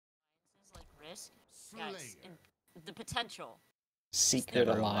guys, the potential. Secret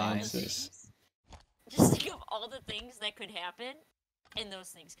alliances. Just think of all the things that could happen, and those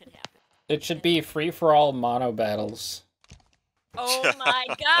things could happen. It should be free-for-all mono battles. Oh my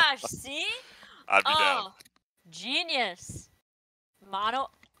gosh, see? I'd be down. Genius. Mono.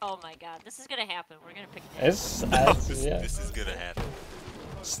 Oh my god, this is gonna happen. We're gonna pick This is gonna happen.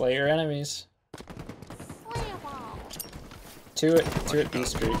 Slay your enemies. Slay them all. Two at B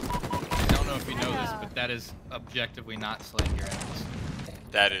Street. I don't know if you know this, but that is objectively not slaying your enemies.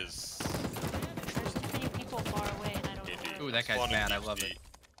 That is. There's too many people far away, and I don't know. Ooh, that guy's mad. I love it.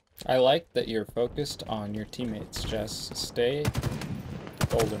 I like that you're focused on your teammates, Jess. Stay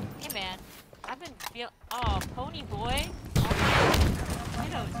golden. Hey man, I've been oh, Pony Boy. I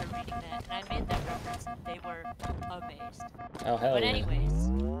know they're reading that, and I made that reference, and they were amazed. Oh hell But yeah. anyways,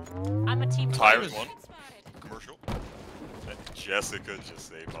 I'm a team. Tires one. Commercial. That Jessica just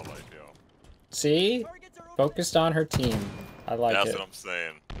saved my life, yo. See? Focused on her team. I like That's it. what I'm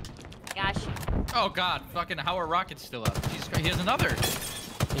saying. Gosh. Oh god, fucking how are Rockets still up? Jesus Christ, he has another.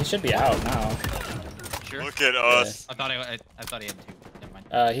 He should be out now. Sure. Look at us. I thought he had two. Never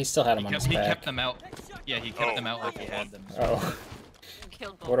mind. He still had him on his He back. kept them out. Yeah, he kept them out like he had them. Oh.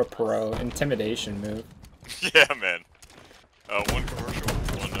 What a pro. Intimidation move. Yeah, man. One commercial,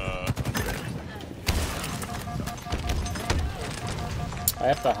 one, I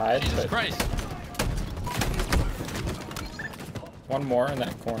have to hide, Jesus but Christ. one more in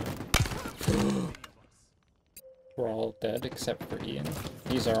that corner. We're all dead except for Ian.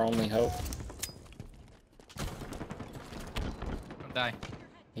 He's our only hope. Don't die.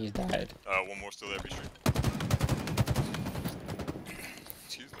 He's died. one more still there, B Street.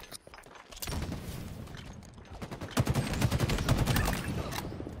 Excuse me.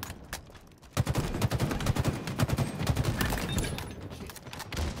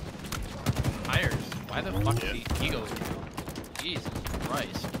 Tires. Why the fuck is the ego? Jesus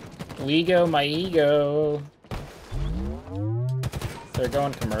Christ. Lego, my ego. They're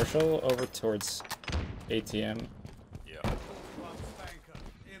going commercial over towards ATM. Yeah.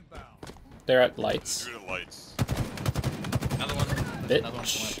 They're at lights. Through the lights. Another one. Bitch. Another one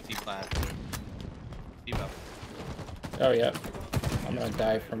went T-flat. T-up. Oh yeah. I'm gonna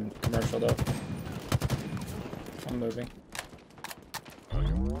die from commercial though. I'm moving.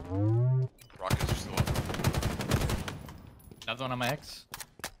 Rockets are still up. Another one on my X.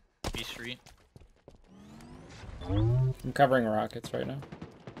 B Street. I'm covering rockets right now.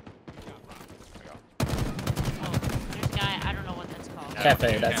 Oh, there's a guy. I don't know what that's called.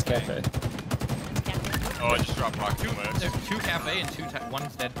 Cafe, that's cafe. It's cafe. Oh, I just dropped rockets on my X. There's two cafe and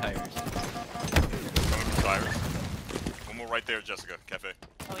one's dead tires. Coming from tires. One more right there, Jessica. Cafe.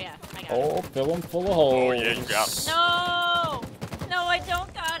 Oh yeah, I got Oh, fill him full of holes. Oh yeah, you got him. No! No, I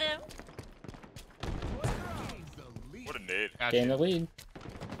don't got him. What a nade. Got Gain you. the lead.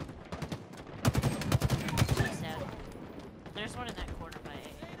 He's dead. There's one in that corner by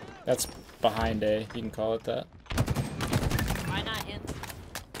A. That's behind A. You can call it that. Why not in?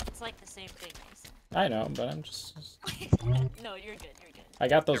 It's like the same thing, Mason. I know, but I'm just. No, you're good. You're good. I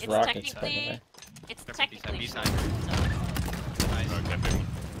got those It's rockets, by the technically. way. It's They're technically. B-side. short, so- Cafe one.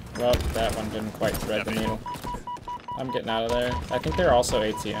 Well, that one didn't quite thread the needle. I'm getting out of there. I think they're also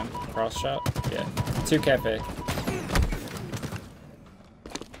ATM. Cross shot? Yeah. 2 cafe.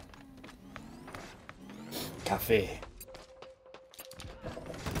 Cafe.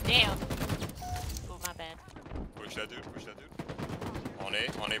 Damn. Oh, my bad. Push that dude, push that dude. On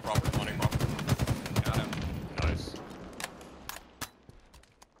A proper, on A proper. Got him. Nice.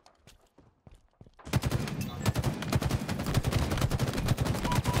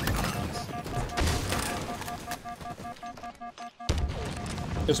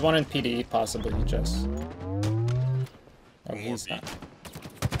 There's one in PD, possibly, Jess. Oh, One more he's B. not.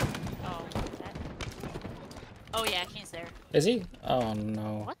 Oh, that... oh yeah, he's there. Is he? Oh,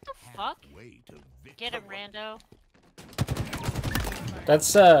 no. What the fuck? Get him, Rando.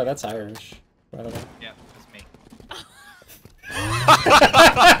 That's Irish, by the way. Yeah, that's me.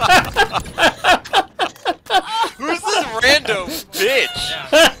 Who's this random bitch?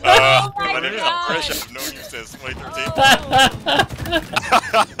 Oh my My name is God. Chris. I've known you since 2013.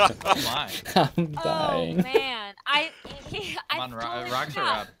 Oh my. I'm dying. Oh man, I Come on, totally Rocks are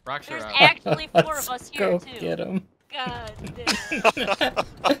forgot. up. Rocks are There's up. actually 4 Let's of us here go too. get him. God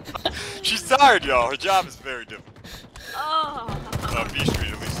damn. She's tired, y'all. Her job is very different. Oh. B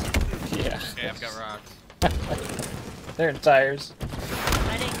Street, at least. Yeah. Okay, I've got rocks. They're in tires.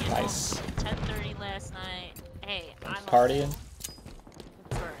 I didn't get Nice. home until 10:30 last night. Hey, I'm Partying.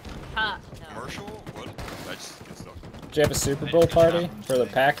 Huh, no. Commercial? What? I just get stuck. Did you have a Super Bowl party for the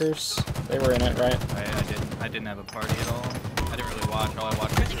Packers? They were in it, right? I didn't have a party at all. I didn't really watch. All I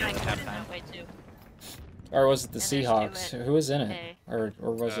watched was I think I cut it halftime. that way too. Or was it the And there's two Seahawks? at Who was in it? A. Or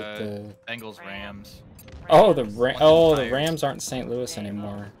was it the... Bengals, Rams. Oh, the Rams. the Fires. Rams aren't St. Louis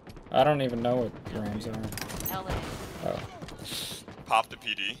anymore. I don't even know what the Rams are. LA. Oh, Pop the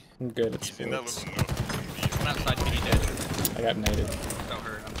PD. I'm good at He's in that sports. little nook. One outside PD dead. I got naded. I'm so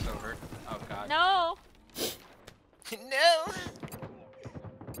hurt. I'm so hurt. Oh god. No! No.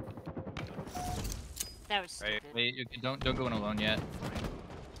 That was stupid. Wait, don't go in alone yet.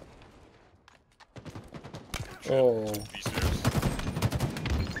 Oh, These stairs.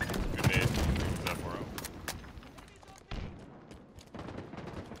 Good nade. Is that far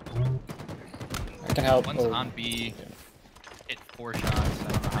out? I can help. One's Oh, on B. Hit 4 shots. I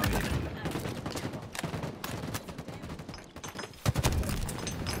don't know how he did it.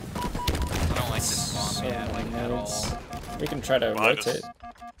 I don't like this spawn, so yeah, like at all. nice. We can try to Behind us. rotate.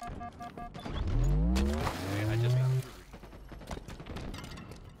 I just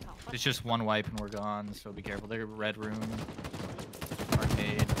Oh, what? It's just one wipe and we're gone, so be careful. They're red room.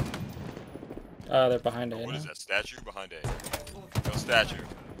 Arcade. They're behind A What now. is that? Statue behind A. No statue.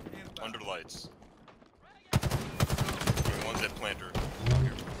 Under the lights. The one's at planter.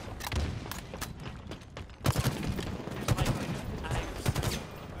 There's like tires.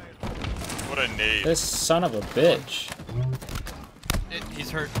 What a nade. This son of a bitch.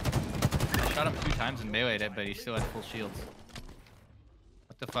 He's hurt. I shot him 2 times and meleeed it, but he still had full shields.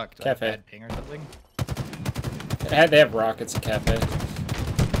 What the fuck? Do I have Cafe. bad ping or something? They have rockets at Cafe.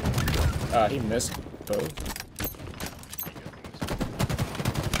 He missed both.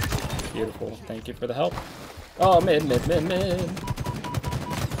 Beautiful. Thank you for the help. Oh, mid.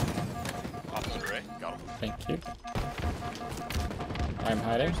 Opposite Ray. Got him. Thank you. I'm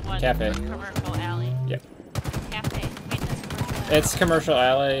hiding. There's one Cafe. commercial alley. Yep. Cafe. Wait, that's commercial alley. It's commercial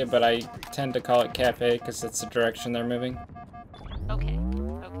alley, but I tend to call it Cafe because it's the direction they're moving. Okay.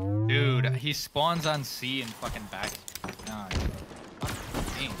 Okay. Dude, he spawns on C and fucking back. Nah.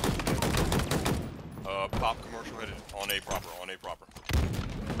 Fucking Pop commercial headed on A proper. On A proper.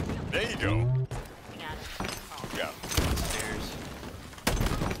 There you go. We got it. Oh. Yeah. stairs.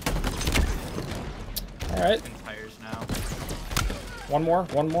 Alright. And tires now. One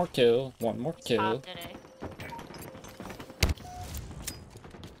more kill. One more kill. Popped at A.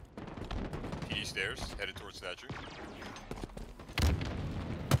 PD stairs. Headed towards statue.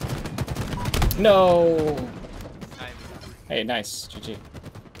 No! Nice. Hey, nice. GG.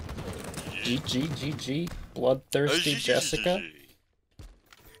 GG. GG. Bloodthirsty Jessica.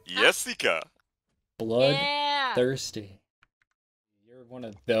 Jessica. Yeah! Bloodthirsty. You're one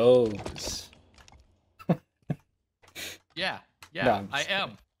of those. Yeah, No, I'm I just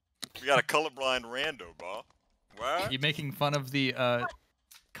am. We got a colorblind rando, bro. What? You making fun of the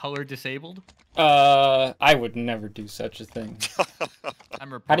color disabled? I would never do such a thing.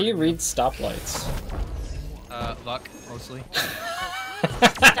 I'm reporting. How do you read stoplights? Luck, mostly.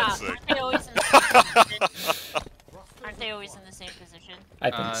 Stop. Sick. Aren't they always in the same position? Aren't they always in the same position? I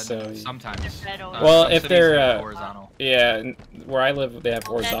think so. Sometimes. Red always. Well, some if cities they're, have uh, horizontal. Yeah, where I live, they have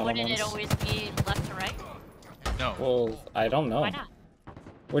Then horizontal wouldn't ones. it always be left to right? No. Well, I don't know. Why not?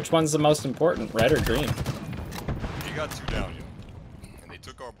 Which one's the most important, red or green? You got 2 down, yo. And they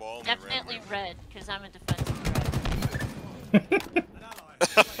took our ball and Definitely they ran red, because I'm a defensive red.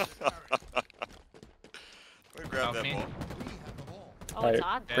 Let me grab that me. ball. Oh, it's Alright,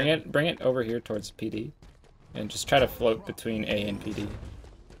 odd. bring it over here towards PD. And just try to float between A and PD.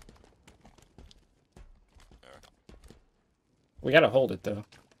 We gotta hold it though.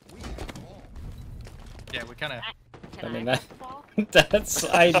 Yeah, we kind of. Can I mean, have that- the ball? That's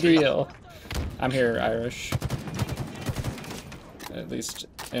ideal. I'm here, Irish. At least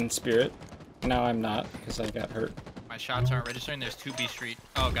in spirit. Now I'm not, because I got hurt. My shots aren't registering. There's 2 B Street.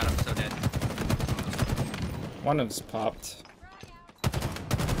 Oh god, I'm so dead. One of them's popped.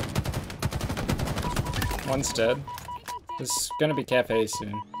 One's dead. This is gonna be Cafe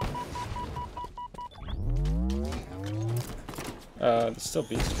soon. It's still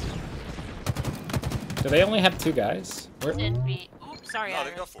Beast. Do they only have 2 guys? Didn't be. Oops, sorry, No, they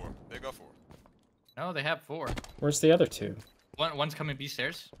Irish. got 4. They got 4. No, they have 4. Where's the other 2? One's coming B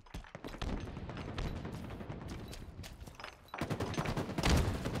stairs.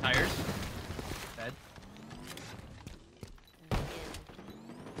 Tires. Dead.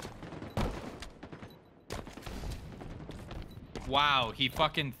 Wow, he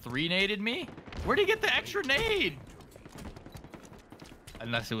fucking 3-naded me? Where'd he get the extra nade?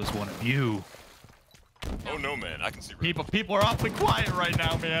 Unless it was one of you. Oh no, man. I can see red. People are awfully quiet right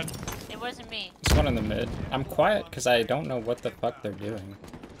now, man. It wasn't me. There's one in the mid. I'm quiet because I don't know what the fuck they're doing.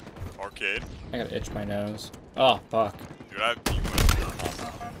 arcade. I gotta itch my nose. Oh, fuck. Dude, you must be awesome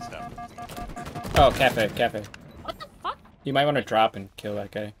when this happens. Oh, cafe, cafe. What the fuck? You might want to drop and kill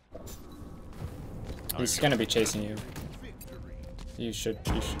that guy. Oh, He's you're gonna be chasing you. You should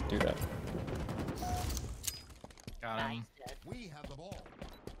do that. Got Nice. him. Dead. We have the ball.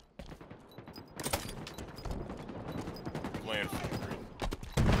 playing full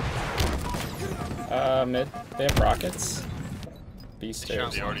green. Mid. They have rockets. B They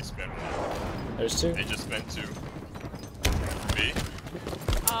stairs. They already spent one. There's two. They just spent 2. B.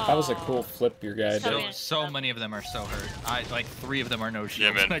 That was a cool flip your guy So- did. So many of them are so hurt. Like 3 of them are no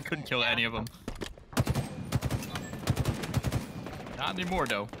shields. man. I couldn't kill any of them. Not anymore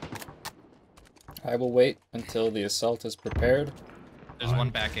though. I will wait until the assault is prepared. There's one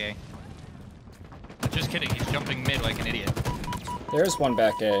back A. Just kidding. He's jumping mid like an idiot. There's one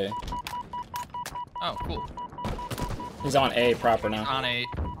back A. Oh, cool. He's on A proper now. On A.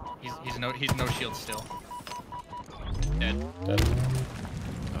 He's no shield still. Dead. Dead.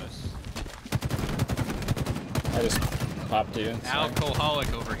 Nice. I just popped you. Sorry.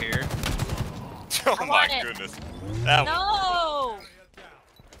 Alcoholic over here. Oh I my want it. goodness. That No!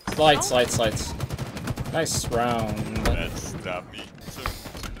 Lights, lights, lights. Nice round. That stopped me.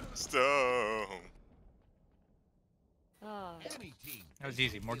 Stone. Oh. Enemy team. That was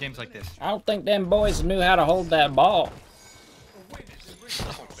easy. More games like this. I don't think them boys knew how to hold that ball. I don't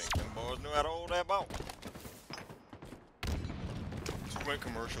think them boys knew how to hold that ball. 2 went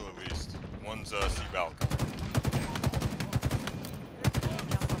commercial at least. One's C-Balk.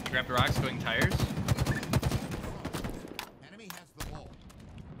 Grab the rocks, going tires. Enemy has the ball.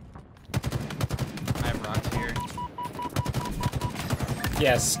 I have rocks here.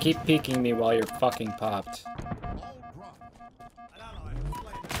 Yes, keep peeking me while you're fucking popped. Ball dropped.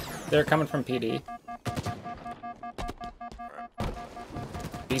 They're coming from PD.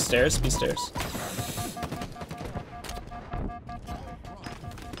 B stairs, B stairs.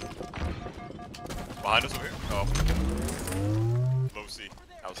 Behind us over here. Oh. Low C.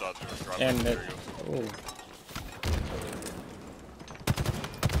 Outside the door. Strong. And There mid. you Ooh. go.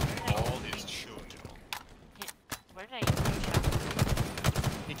 All is chilling, y'all. Where did I even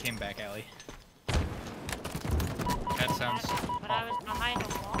He came back, alley. That sounds But I was awful. behind a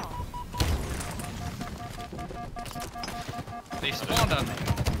wall. They spawned on me.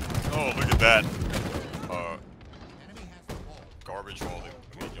 Oh, look at that. Enemy has the ball. Garbage wall. Let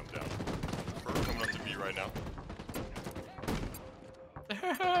me jump down. Bird coming up to me right now.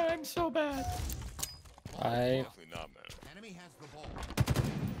 I'm so bad. I Definitely not, man. Enemy has the ball.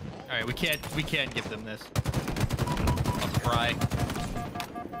 All right, we can't give them this. I'll try.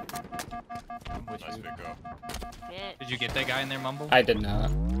 I'm with Nice you. pick up. Bitch. Did you get that guy in there, Mumble? did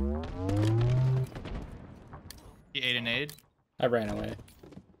not. He ate an aid. I ran away.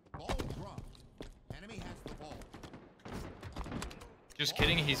 Ball dropped. Enemy has the ball. Just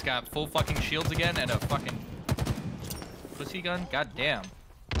kidding. He's got full fucking shields again and a fucking pussy gun. God damn.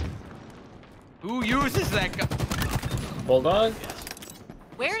 Who uses that gun? Bulldog?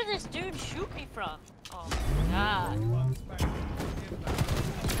 Where did this dude shoot me from? Oh my god.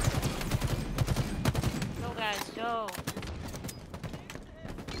 Go guys, go.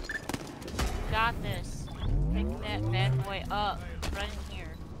 Got this. Pick that bad boy up. Run in here.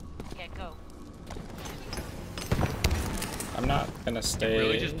 Yeah, go. I'm not gonna stay.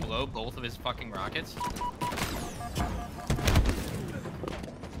 Really just blow both of his fucking rockets?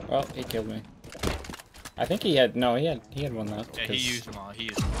 Well, he killed me. I think he had he had one left. Yeah, he 'cause used them all. He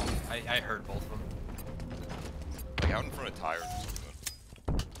used them all. I heard both of them. Like out in front of tires or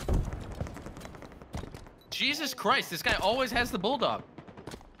something. Jesus Christ, this guy always has the bulldog.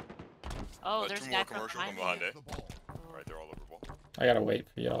 Oh, there's 2 a more guy from commercial behind from me. behind it. The ball. Alright, they're all over ball. I gotta wait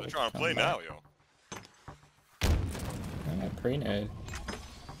for y'all. They're trying to come play back. now, yo. Oh, pre-nade.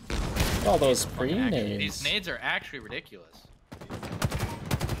 All those These pre-nades. nades are actually ridiculous.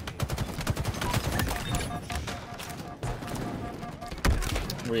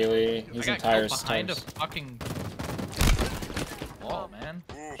 Really? I He's got in tires. killed behind a tires. fucking wall, man.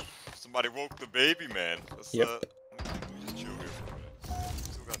 Ooh, somebody woke the baby, man. Let's, Yep. let me just chill here for a minute.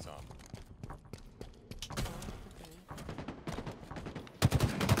 Still got time.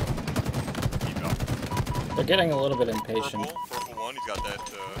 Keep up. They're getting a little bit impatient. Purple one, he's got that, I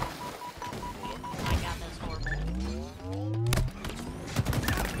got this horrible.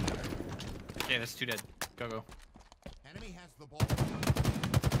 Okay, that's 2 dead. Go, go. Enemy has the ball.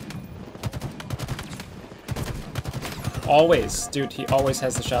 Always, dude. He always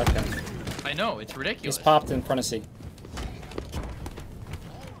has the shotgun. I know, it's ridiculous. He's popped in front of C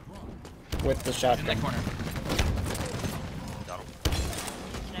with the He's in that shotgun. corner. got him.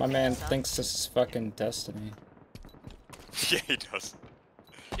 Should I My man thinks this is fucking Destiny. Yeah, he does.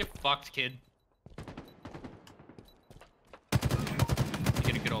 Get fucked, kid. You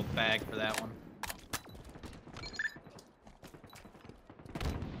get a good old bag for that one.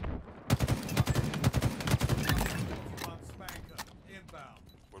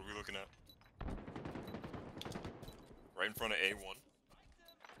 What are we looking at? Right in front of A1.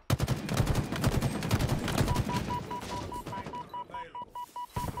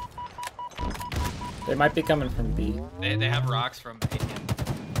 They might be coming from B. They have rocks from ATM.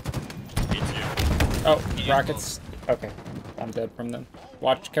 ATM. Oh, rockets. Okay, I'm dead from them.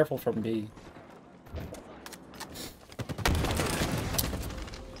 Watch, careful from B.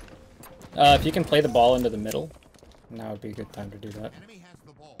 If you can play the ball into the middle, now would be a good time to do that. Enemy has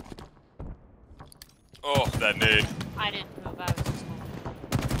the ball. Oh, that nade. I didn't move. I was just moving.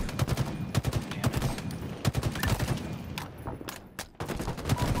 Damn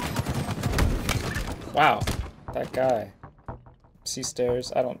it. Wow, that guy. C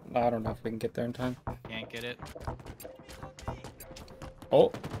stairs. I don't know if we can get there in time. Can't get it.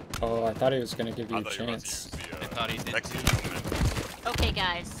 Oh, I thought he was gonna give you I a thought you were about to chance. use the, I thought he did. exit. Okay,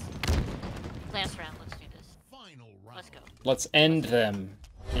 guys. Last round. Let's do this. Final round. Let's go. Let's end them.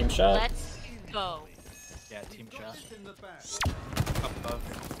 Team shot. Let's go. Yeah, team shot. Up above.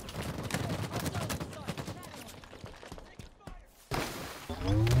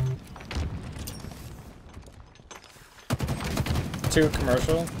 Two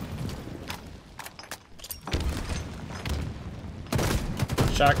commercial.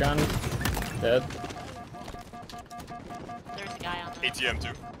 Shotgun. Dead. There's a guy on the ATM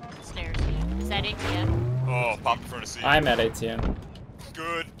too. stairs. Yeah. Is that ATM? Oh, popped in front of C. I'm at ATM.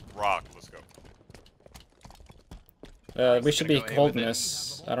 Good rock. Let's go. We should be Gonna go A with holding it.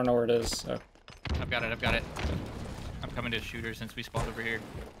 this. I don't know where it is. Oh, I've got it. I've got it. I'm coming to shooter since we spawned over here.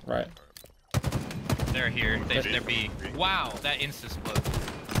 right. They're here. They're B. Wow, that insta-explode.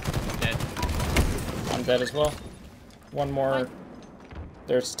 Dead. I'm dead as well. One more.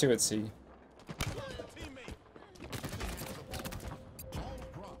 There's two at C.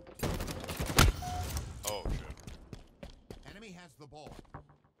 Oh shit. Enemy has the ball.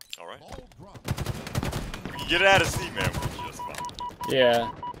 All right. Ball dropped. We can get it out of C, man. We're just fine.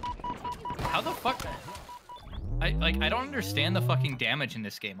 Yeah. How the fuck? I don't understand the fucking damage in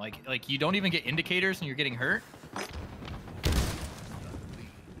this game. Like you don't even get indicators and you're getting hurt.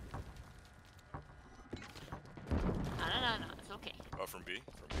 No. It's okay. Oh, from B.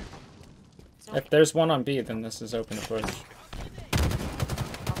 From B. It's okay. If there's one on B, then this is open to push. A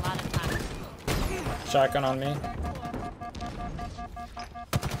lot of times. Shotgun on me.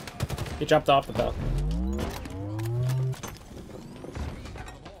 He jumped off the balcony.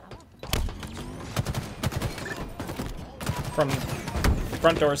 From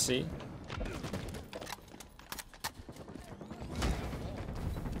front door C.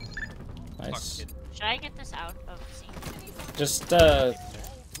 Nice. Fuck, kid. Should I get this out of C? Just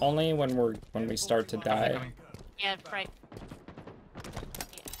only when we start to die. Coming. Yeah, right.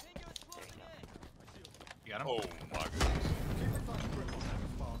 Yeah. There You you go. got him? Oh my goodness.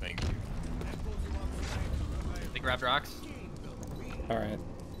 Thank you. They grabbed rocks. All right.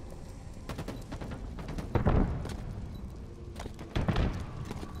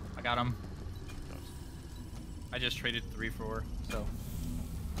 I got him. I just traded 3-4, so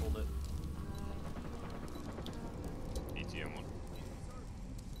hold it. ATM one.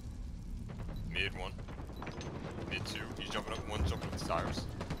 Mid one. Mid two. He's jumping up. One jumping up the stairs.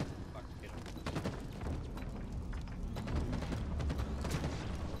 Fuck, kid.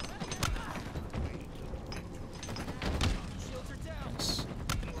 Nice.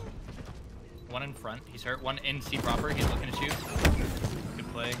 One in front. He's hurt. One in C proper. He's looking at you. Good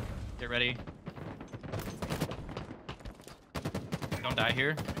play. Get ready. Don't die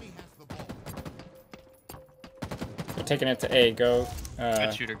here. Enemy has the ball. We're taking it to A. Go.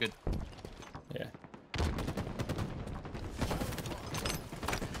 Good shooter. Good. Yeah.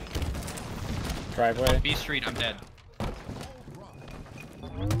 Driveway. B Street. I'm dead.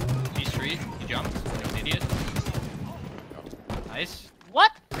 B Street. He jumped. Like an idiot. Nice.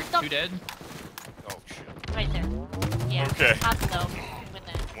 What? Two dead. Oh shit. Right there. Yeah. Okay. Top though. With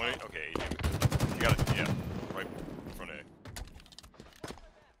that. One. Okay. ATM. You got it. Yeah. Right in front of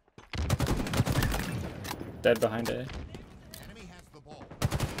A. Dead behind A. Enemy has the ball.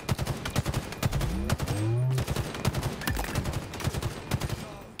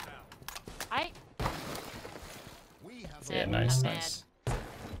 We have That's the Yeah, it. nice, I'm nice.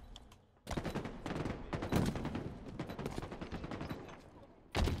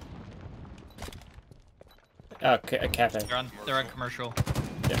 Okay, a cafe. They're on commercial.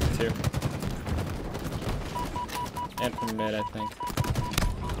 Yeah, 2. And from mid, I think.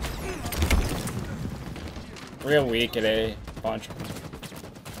 Real weak at A. Bunch of them.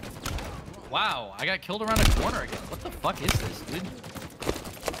 Wow, I got killed around a corner again. What the fuck is this, dude?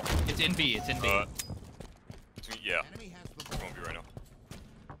 It's in B. It's in B. Yeah. Enemy has the It's going to be right now.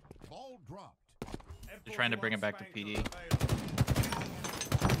 ball dropped. They're trying to bring it back to PD.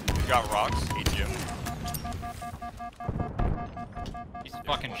 We got rocks. ATM. He's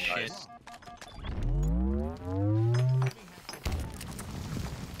fucking one, shit. nice.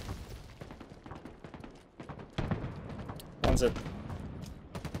 One's at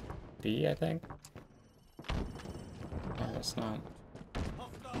B, I think. No, it's not.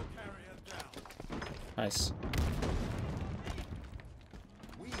 Nice.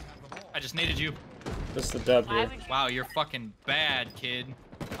 We have the ball. I just needed you. This is the dub Why here. would you? Wow, you're fucking bad, kid.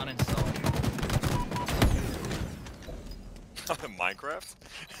 Uninstall. Minecraft?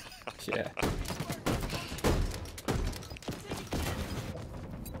 Yeah.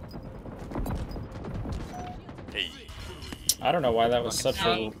 Hey. I don't know why that was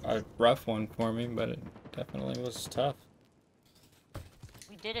Fucking such a rough one for me, but it definitely was tough.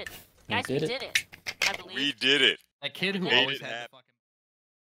 We did it. We Guys, did we it. did it. I believe. We did it. That kid who Made always it had the happen. fucking...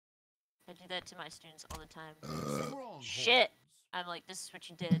 I do that to my students all the time. Strongholds. Shit. I'm like, this is what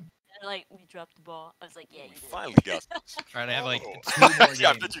you did. They're like, we dropped the ball. I was like, yeah, you We did. finally got this. Alright, I have like Oh. 2 more Yeah,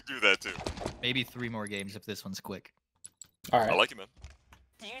 I games. bet you do that too. Maybe 3 more games if this one's quick. All I right. like it, man.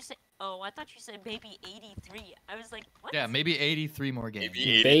 Did you say? Oh, I thought you said maybe 83. I was like, what? Yeah, maybe 83 more games.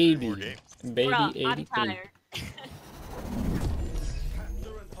 Maybe 80 Baby. more games. Baby Bruh, 83. I'm tired.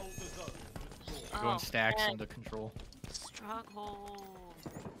 Going Oh, stacks man. into control. Stronghold.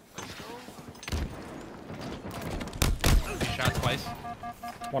 Let's go. Shot twice.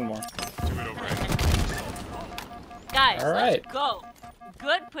 One more. Do it over. Guys, All right. let's go.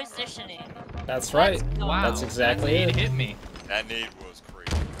 Good positioning. That's right. Let's go. Wow. That's exactly that nade it. hit me. That nade was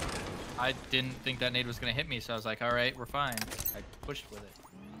crazy. I didn't think that nade was gonna hit me, so I was like, alright, we're fine. I pushed with it.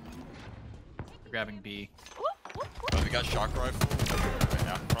 They're grabbing B. Whoop, whoop, whoop. Oh, they got shock rifle. Right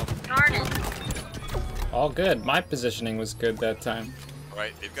now, probably. Darn it. All good. My positioning was good that time.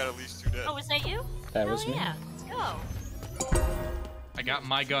 Right, they've got at least 2 dead. Oh, was that you? That Hell was me. yeah. Let's go. I got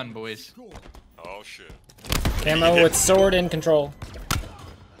my gun, boys. Oh shit. Camo with sword in control.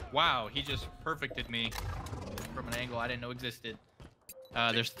 Wow, he just perfected me from an angle I didn't know existed.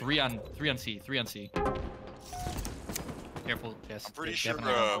 There's 3 on C. 3 on C. Careful, Jess. I'm pretty They sure,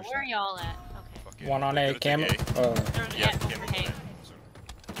 definitely Oh, push where are them. y'all at? Okay. Fucking- One on they're A. gonna take Camo. They're Yeah, at Camo overhang. on A. So,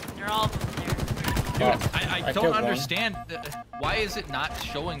 They're all over there. Dude, Oh, I I don't killed one. understand. Why is it not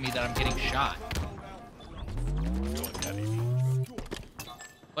showing me that I'm getting shot? I feel like that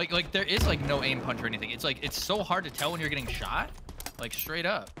AD. Like there is like no aim punch or anything. It's like it's so hard to tell when you're getting shot. Like straight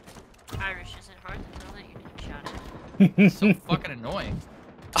up. Irish, is it hard to tell that you're getting shot at? It's so fucking annoying.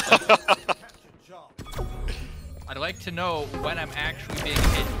 I'd like to know when I'm actually being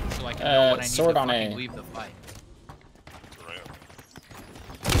hit so I can know when I need sword to on fucking A. leave the fight. Right.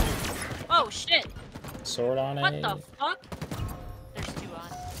 Oh shit! Sword on What A. the fuck? There's 2 on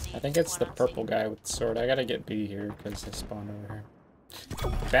C. I think it's the 1 on C. purple guy with the sword. I gotta get B here because they spawned over here.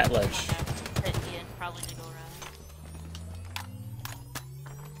 Bat ledge. Hit Ian, probably to go around.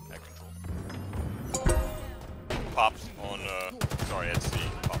 At control. Popped on, sorry, at C.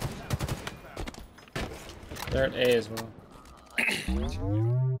 Popped. They're at A as well.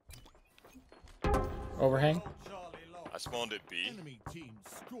 Overhang. I spawned at B. Enemy team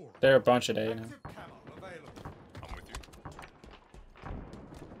scored. They're a bunch at A now. I'm with you.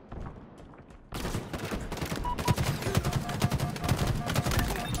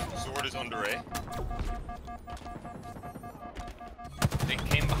 Sword is under A. They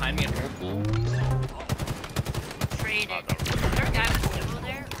came behind me and pulled. Traded. no. Is there a guy with Zero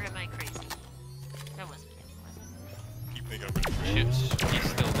there, or am I crazy? That wasn't him, was it? Keep thinking I'm gonna Shit, he's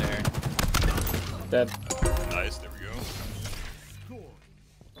still there. Dead. Nice, there we go. Scored.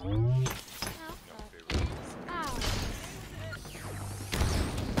 Oh, Ow.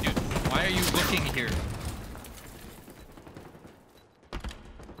 Dude, why are you looking here?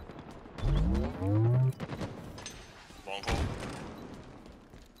 Long haul.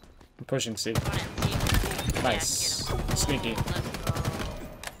 I'm pushing C. Go ahead, team. Nice. Yeah, get him. Sneaky. Let's go.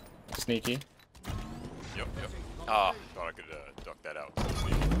 Sneaky. Yep. Ah, thought I could duck that out.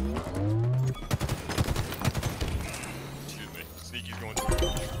 Sneaky. Excuse me. Sneaky's going through.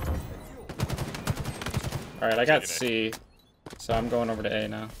 Alright, I got C. So I'm going over to A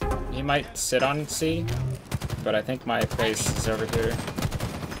now. He might sit on C, but I think my place is over here.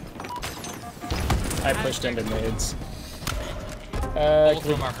 I pushed into nades. Both of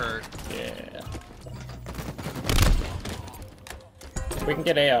them are hurt. Yeah. We can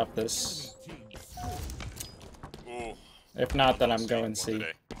get A off this. Ooh. If not, then I'm going One C.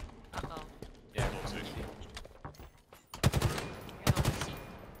 today. Uh-oh. Yeah, Going C. You're going to see.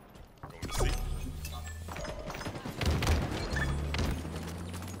 Going to C.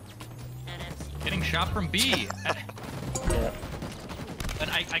 And MC. getting shot from B. Yeah.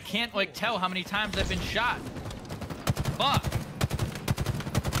 And I can't like tell how many times I've been shot. Fuck.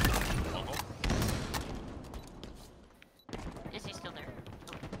 Is he still there?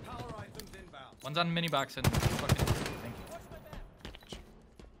 One's on mini box and fucking. Thank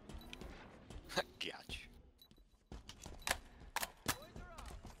you. Gotcha.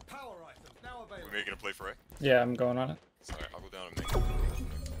 We making a play for A? Yeah, I'm going on it. Alright, I'll go down and make it.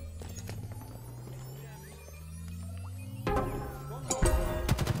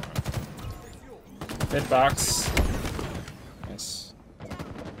 Mid box. Nice.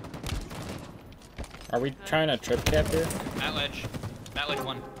 Are we trying to trip cap here? That ledge. That ledge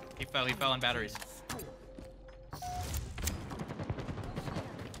one. He fell on batteries.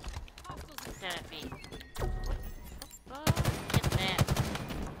 Dead at B. Oh, get that.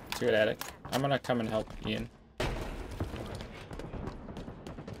 Two at attic. I'm gonna come and help Ian.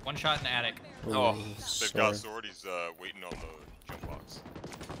 One shot in the attic. Ooh, Oh, they've got sword. sword. He's waiting on the jump box.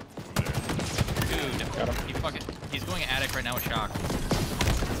 Dude, Got him. he fucking. He's going attic right now with shock.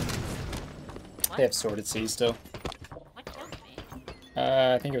 What? They have sword at C still. What killed me?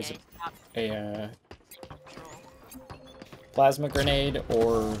 I think it was Okay, stop. a Control. plasma grenade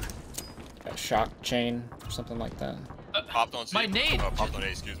or a shock chain or something like that. Popped on C. My nade! Popped on A,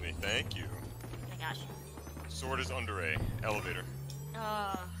 excuse me. Thank you. I got you. Sword is under A. Elevator.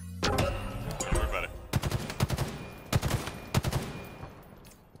 Uh, Don't worry about it.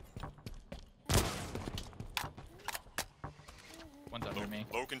 One's under me.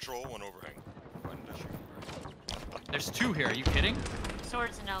 Low control, one overhang. When does she- There's two here. Are you kidding?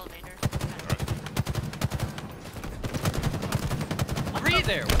 swords and elevator. Alright. Three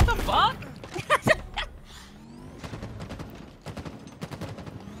there. What the fuck?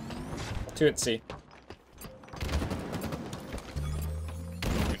 Two at C.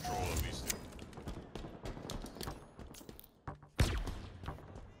 Low control at least.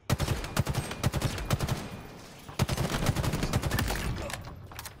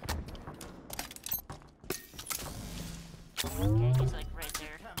 Okay, he's like right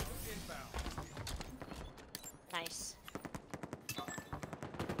there. Nice.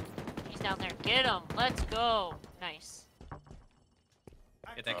 He's down there. Get him. Let's go. Nice.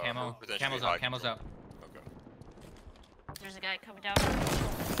 Get that camo. Potentially Camo's high out. Camo's control. out. Okay. There's a guy coming down.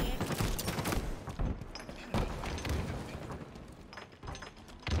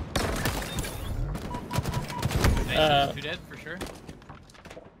 Nice. Two dead for sure.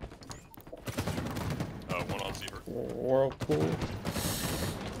 One on Seaver. Whirlpool.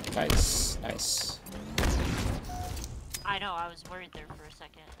 Nice, nice. I know, I was worried there for a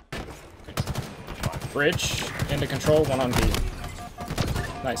second. Bridge into control, one on B.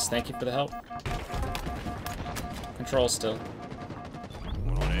 Nice, thank you for the help. Control still.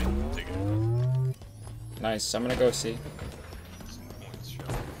 One on A. Take it. Nice, I'm gonna go C. Some points, shall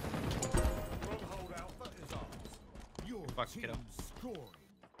Fuck, kiddo.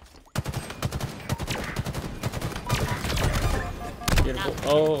 Beautiful. By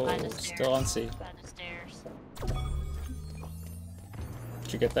Oh, the still on C. stairs. By the stairs.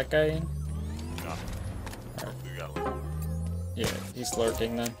 Did you get that guy in? Nah. Alright. We got one. Yeah, he's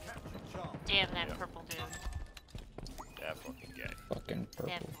lurking then. Damn that Yeah. purple dude. That fucking guy. Fucking That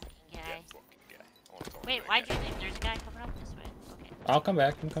purple. fucking That guy. fucking guy. I wanna talk to Wait, that why'd guy. you leave? There's a guy coming up this way. Okay. I'll come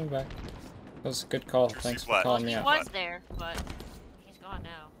back, I'm coming back. That was a good call. Juicy Thanks for flat. calling me He out. was there, but he's gone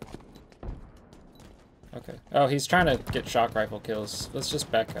now. Okay. Oh, he's trying to get shock rifle kills. Let's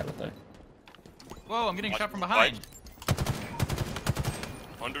just back out of there. Whoa, I'm getting Watch shot from the behind.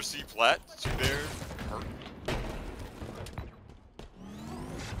 Undersea flat. Two there. Hurt.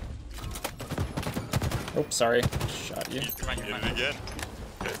 Oops, sorry. Shot you. You're fine, you're Get fine. it again.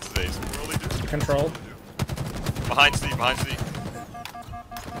 Okay, today's really good. Control. Behind C, behind C.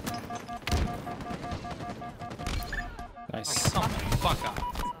 Nice. Oh, fuck off.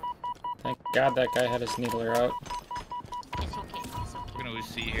 Thank God that guy had his needler out. It's okay. It's okay. We're gonna lose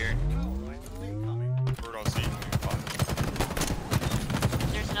C here. Bird on C. Fine.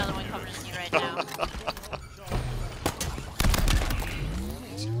 There's another one coming to see right now.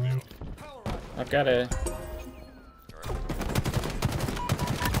 Excuse me. I've got a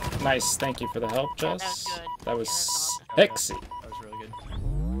Alright. nice. Thank you for the help, Yeah, Jess. that was good. That was Yeah, sexy. That was really good.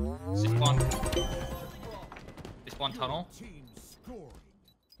 They spawn tunnel.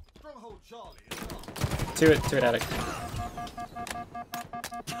 Stronghold Charlie is up. Two at attic.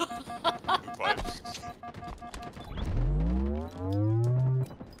 Good vibes.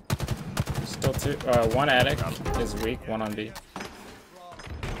 Still two. One attic is weak. One on B.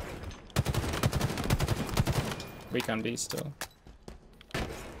 Weak on B still.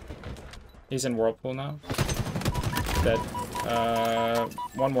 He's in whirlpool now. Dead.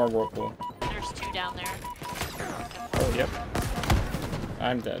 One more whirlpool. There's two down there. Oh, yep.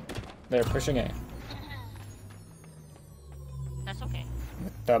 I'm dead. They're pushing A. That's okay.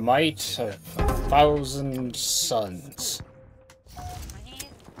 The might of 1,000 suns. Ready?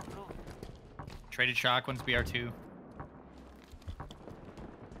 Go. Traded shotguns, BR2.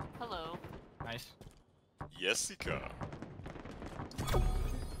 Hello. Nice. Jessica.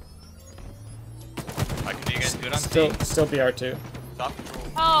 I can be guys good on Still C. BR2. Top control.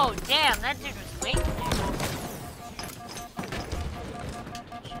 Oh, damn, that dude was waiting there.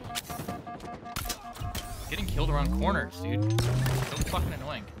 Getting killed around corners, dude. So fucking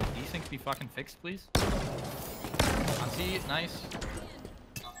annoying. Can these things be fucking fixed, please? On C, nice.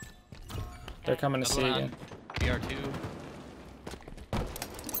 They're coming to C Another one again. on BR2.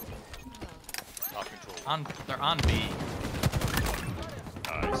 Top control. They're on B.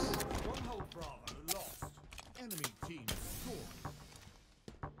 Nice. Stronghold Bravo lost. Enemy team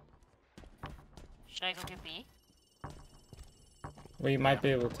scored. Should I go get B? We might be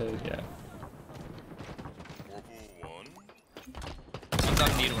able to, yeah. Whirlpool 1. One's on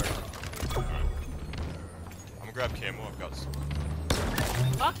Needler. I'm gonna grab camo. I've got some.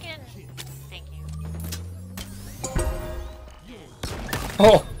 Fucking. Thank you.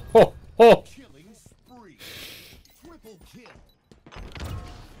 Oh! Oh! Oh! Killing spree. Triple kill.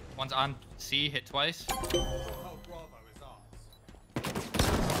 One's on C, hit twice. Stronghold Bravo is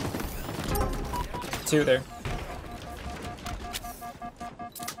ours. Two there.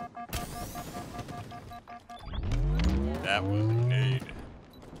 That was a nade.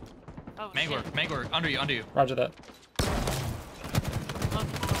 Oh, Mangler, shit. Mangler, under you. Roger that. Look,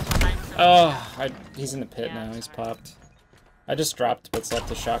 behind some- Oh, he's in the pit Yeah, now. He's alright. popped. I just dropped what's left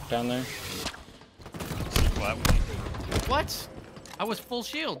of shock down there. C flat one. What? I was full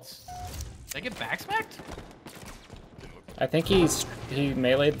shields. Did I get backsmacked? Didn't look. I think he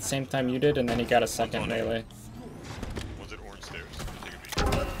meleeed at the same time you did, and then he got a second One's on A. melee. Was it orange stairs? Take a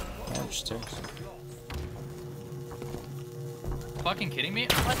peek. Orange stairs. Fucking kidding me?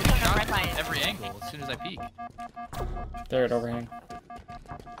 I'm What's getting going on shot right from by it? every angle as soon as I peek. They're at overhang.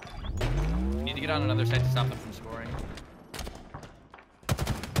 You need to get on another side to stop them from scoring.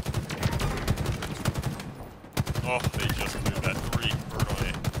 Oh, they just cleared that 3 bird on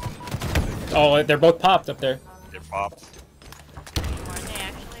it. Oh, they're both popped up there. They popped. Are they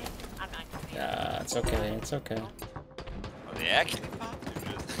actually? I'm not confused. Yeah, it's okay. It's okay. Oh, they actually popped?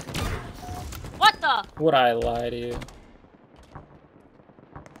 What the? Would I lie to you?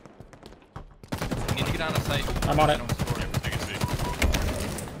 You need to get on a site. I'm on it. Don't score. Yeah, I can see.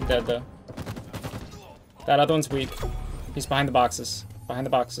 I'm dead though. That other one's weak. He's behind the boxes. Behind the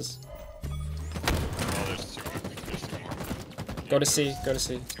boxes. Oh, there's 2. There's 2 more. Go to C. Go to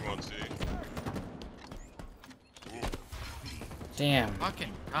C. 2 on C. Ooh. Damn.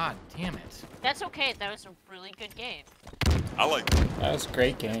 Fucking god damn it. That's okay. That was a really good game. I like it. That was a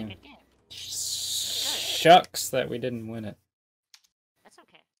great game. Good game. Shucks that we didn't win it. That's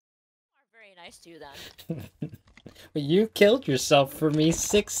okay. You are very nice to you then. But you killed yourself for me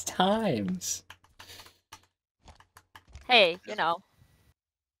 6 times. Hey, you know.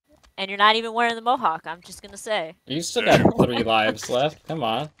 And you're not even wearing the mohawk, I'm just gonna say. You still got 3 lives left. Come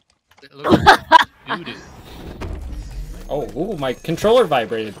on. It looks like doo-doo. Oh, ooh, my controller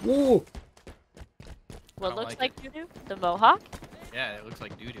vibrated. Ooh. What don't looks like like doo-doo? The mohawk? Yeah, it looks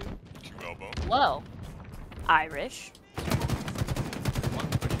like doo-doo. 2 elbow. Whoa. Irish. One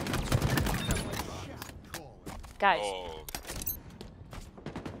push. Guys, Oh,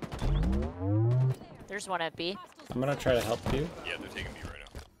 there's one at B. I'm gonna try to help you. yeah, they're taking me right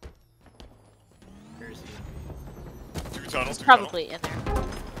now. Where is he? 2 tunnels, 2 Probably in there.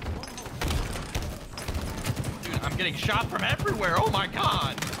 Dude, I'm getting shot from everywhere. Oh my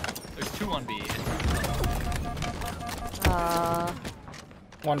god. There's 2 on B.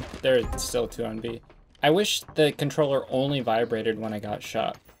 One, there's still 2 on B. I wish the controller only vibrated when I got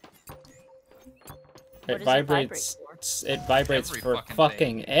shot. What It does it vibrates. It vibrates Every for fucking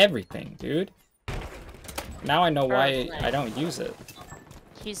fucking everything, dude. Now I know why Everything. I don't use it.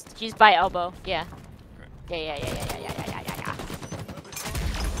 He's by elbow. Yeah. Yeah.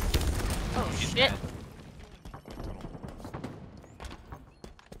 Oh He's shit. dead.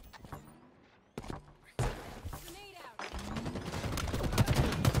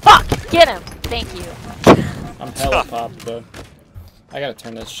 Fuck! Get him. Thank you. I'm hella popped though. I gotta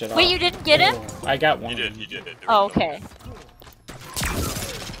turn this shit off. Wait, you didn't get him? I got one. He did it. There Oh, was no- okay.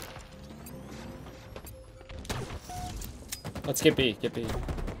 Let's get B. Get B.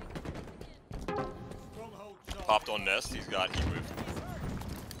 Popped on nest, he's got heat whip.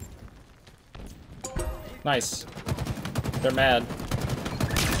 Nice. They're mad.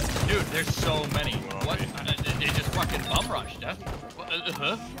 Dude, there's so many. What? They just fucking bum rushed,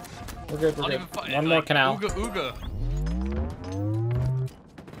 huh? We're good, we're I'll good. even fight, One more like, canal. Ooga ooga.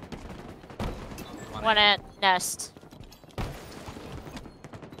 One at nest.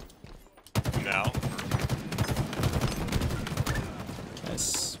 Now.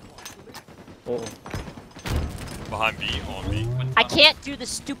 Nice. Oh. Behind B, on B. I can't do the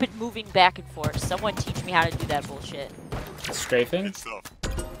stupid moving back and forth. Someone teach me how to do that bullshit. Strafing? It's tough.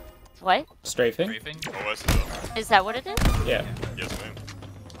 What? Strafing? Strafing. OS is up. Is that what it is? Yeah. Yes, ma'am.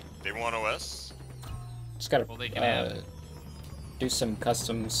 They want OS? Just gotta Well, they can have. do some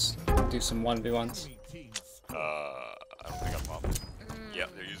customs, do some 1v1s. I don't think I'm popping. Yeah,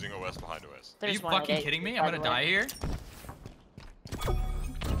 they're using OS behind OS. Are you There's one at fucking A, kidding me? by I'm the gonna die way. here.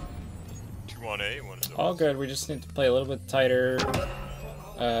 2 on A, 1 is OS. All good, we just need to play a little bit tighter.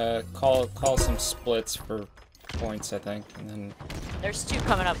 Call some splits for points, I think. And then There's two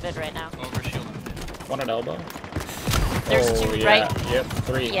coming up mid right now. Over shield. one at elbow. There's oh, two yeah. right. Yep,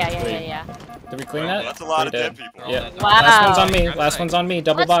 three. Yeah. three. Did we clean that? That's a lot of Three dead dead. people. Yeah. Wow. Last one's on me. Grab Last side. one's on me.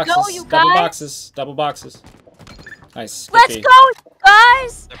 Double Let's go, boxes. you Double guys. boxes. Double boxes. Nice. Good Let's B. go, you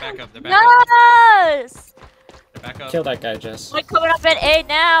guys! They're back up. They're back up. Yes! They're back up. Kill that guy, Jess. Like coming up at A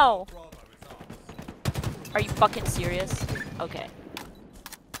now. Are you fucking serious? Okay.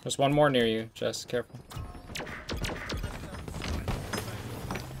 There's one more near you, Jess. Careful.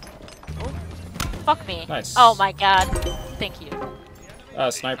 Fuck me. Nice. Oh my god. Thank you.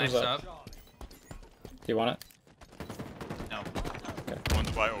 Sniper's Nice up. up. Do you want it? No.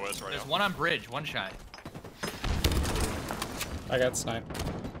 One's by OS right There's now. one on bridge. One shot. I got snipe.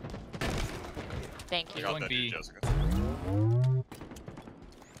 Thank I you. got Going that B. dude, Jessica.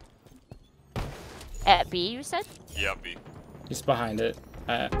 At B, you said? Yeah, B. He's behind it.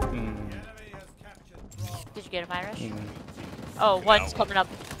 Did you get him, Irish? Mm. Oh, Good one's out. coming up.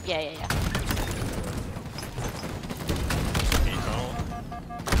 Yeah. B tunnel.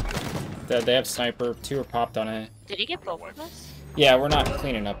 They have sniper. Two are popped on it. Did he get both of us? Yeah, we're not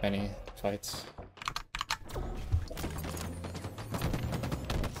cleaning up any fights.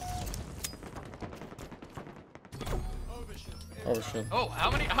 Overshield. Oh, how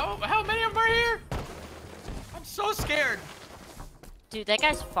many of them are here? I'm so scared. Dude, that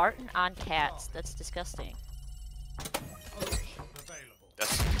guy's farting on cats. That's disgusting.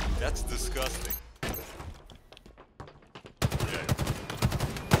 That's disgusting. Yeah.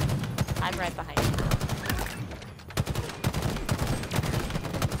 I'm right behind you.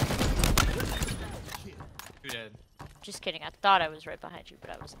 Who did? Just kidding. I thought I was right behind you, but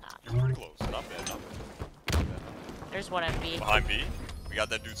I was not. You're pretty close. Not bad, not bad. There's one at B. Behind B. We got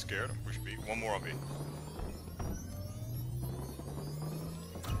that dude scared. Push B. One more on B.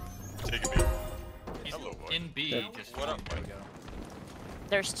 Taking B. He's Hello, boy. in B. Yeah. Just What up, there we buddy? go.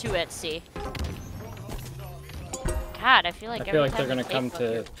 There's two at C. God, I feel like I feel like every they're time gonna we come take to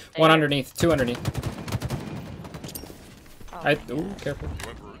one, one they're- underneath, two underneath. Oh. Ooh, careful. You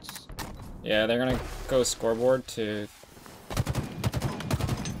went roots. Yeah, they're gonna go scoreboard to.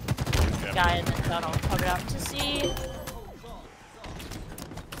 Yeah. Guy in the tunnel coming out to C.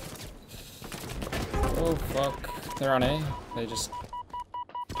 Oh fuck! They're on A. They just.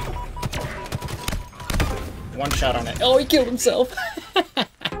 One shot on it. Oh, he killed himself. Enemy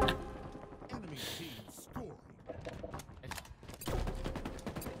team scoring. In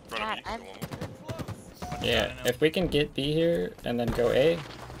front God, of B. I'm- Still one more. Yeah, if we can get B here and then go A,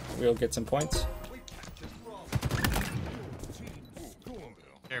 we'll get some points.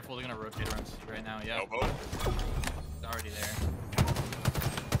 Careful, they're gonna rotate around C right now. Yeah, Elbow. it's already there.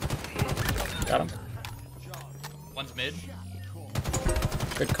 Got him. One's mid.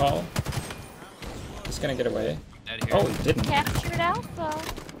 Good call. He's gonna get away. Dead here. Oh, he didn't. Captured Alpha.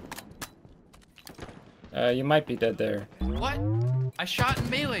 You might be dead there. What? I shot in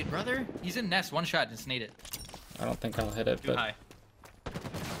melee, brother. He's in nest. One shot. Just need it. I don't think I'll hit it, Too but high.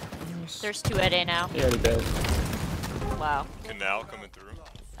 There's two at A now. he already did. Wow. Canal coming through.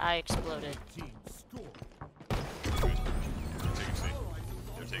 I exploded. Team scoring. They're taking C.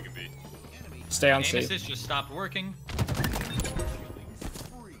 They're taking B. Stay on Aim C. assist just stopped working.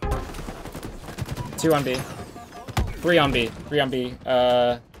 Two on B. Three on B. Three on B.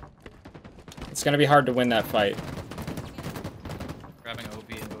 It's gonna be hard to win that fight. Grabbing OB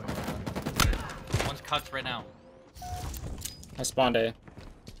and going around. cuts right now. I spawned A.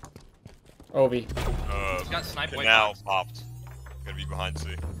 Ovi. He's got snipe white Now box. popped. Gonna be behind C.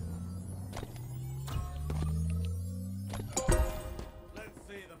 Let's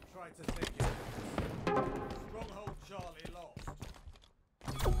see them try to take it. Stronghold Charlie lost.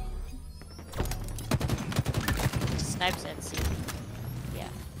 Snipes and C. Yeah,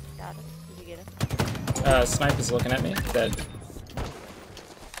 got him. Did you get him? Snipe is looking at me. Dead.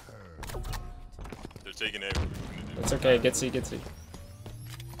 They're taking A. What are we gonna do? It's okay. Get C, get C.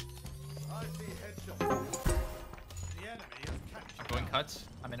 I see headshot. The enemy has captured. I'm going cuts.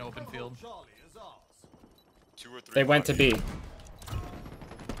 I'm in open field. Charlie is ours. 2 or 3. They went to B.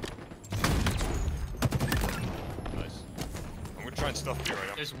 Nice. I'm gonna try and stuff B right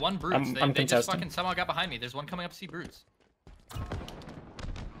now. There's one brutes. I'm They just contesting. fucking somehow got behind me. There's one coming up C brutes.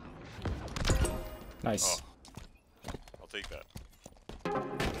 Nice. Oh. I'll take that.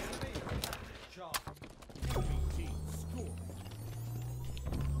 Charlie. Team score.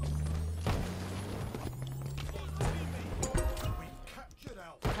 We captured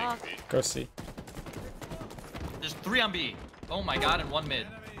Alpha. Talk. Go C. There's 3 on B. Oh my god, and 1 mid.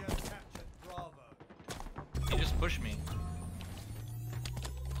 Enemy has captured Bravo. He just pushed me.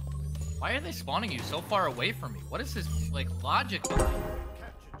 Why are they spawning you so far away from me? What is this, like, logic behind it?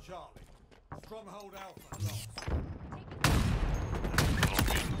 Captured Charlie. Stronghold Alpha lost.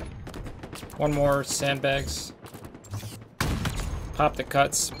 One more sandbags. Pop the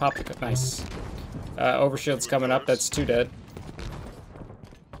cuts. Pop the cut. Nice. Overshield's coming up. That's 2 dead.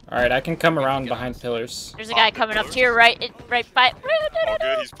 Alright, I can come around behind pillars. There's a guy coming up to your right, right by. All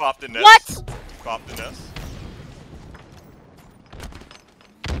good. He's popped the nest. What? He's popped the nest.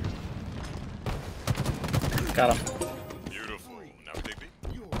 Got him. Beautiful. Now we take B.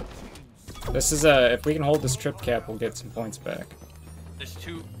 This is a. If we can hold this trip cap, we'll get some points back. There's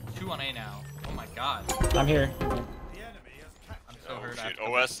two on A now. Oh my god. I'm here. The enemy has captured. I'm so Oh hurt shit. after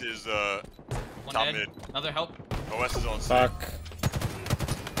OS is one top dead. mid. Another help. OS is on C. Fuck.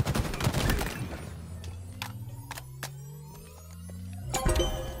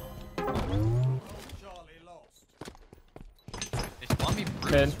 Charlie lost. They spawned me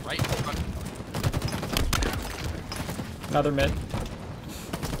brutes Mid. right in front of me. Another mid.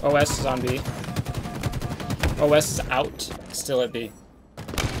 OS is on B. OS is out. Still at B.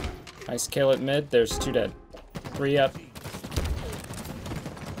 Nice kill at mid. There's 2 dead. 3 up.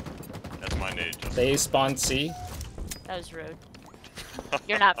 That's my nade. Justin. They spawned C. That was rude.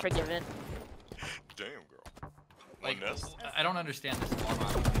 You're not forgiven. Damn, girl. Like, One nest. I don't understand this spawn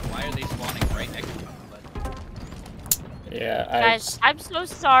logic. Why are they spawning right next to me? But Yeah, Guys, I'm so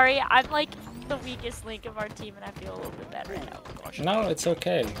sorry. I'm like the weakest link of our team, and I feel a little bit bad right now. Gosh, No, it's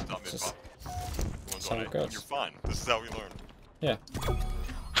okay. Top mid Just- pop. One's how on it A. goes. You're fine. This is how we learn. Yeah.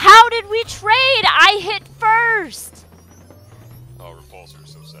 How did we trade? I hit first. Oh, repulsor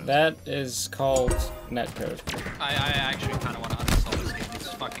is so sad. That is called netcode. I actually kind of want to uninstall this game. It's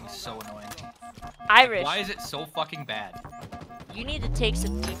fucking so annoying. Irish, Why is it so fucking bad? you need to take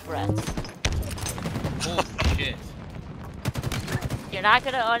some deep breaths. Holy shit. You're not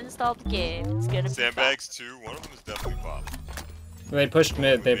gonna uninstall the game. It's gonna be Sandbags too. One of them is definitely popped. They pushed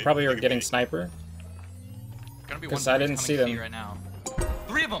mid. They probably were getting sniper. Gonna be 'Cause one I brute didn't coming see C them. right now.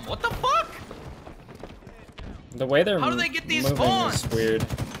 3 of them. What the fuck? The way they're How do they get these moving is spawns? weird.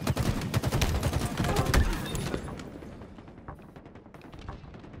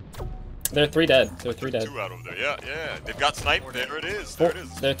 They're 3 dead. They're 3 dead. 2 out over there. Yeah, yeah. They've got sniped. There it is. Four, There it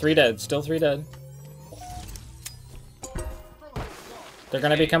is. they're 3 dead. Still 3 dead. They're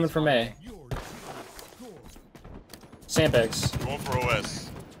gonna be coming from A. Sandbags. Going for OS.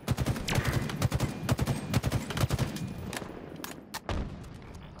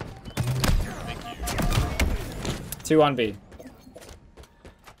 Thank you. 2 on B.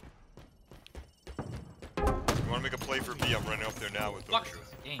 You want to make a play for B? I'm running up there now with Fuck Bojo.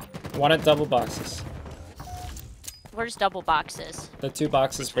 this game. 1 at double boxes. Where's double boxes? The 2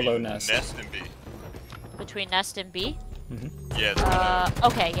 boxes below nest. Nest and B. Between Nest and B? Yeah. It's kinda,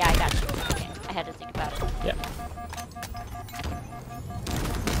 Okay, yeah, I got you. Okay, I had to think about it. Yep.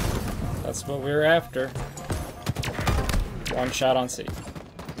 That's what we were after. 1 shot on C.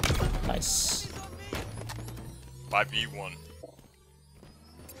 Nice. by B1.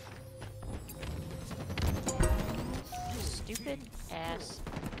 Stupid ass.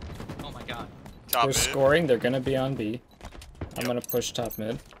 Oh my god. Top They're mid. scoring. They're gonna be on B. I'm gonna push top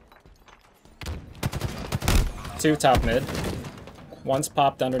mid. 2 top mid. 1's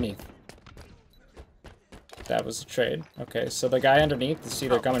popped underneath. That was a trade. Okay, so the guy underneath is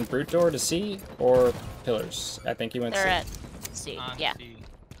either coming brute door to C or pillars. I think he went They're C. at C. On Yeah. C.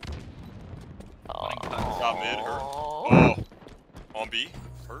 Oh. Top mid, hurt. Oh. On B,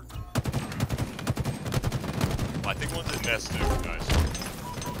 hurt. I think one's in nest too, guys.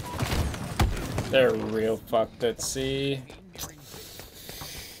 They're real fucked at C.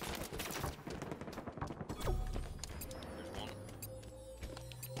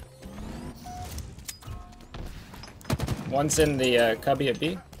 One's in the cubby at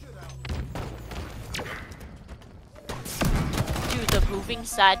B. Dude, the moving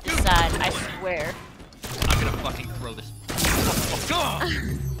side to side, I swear. I'm gonna fucking throw this.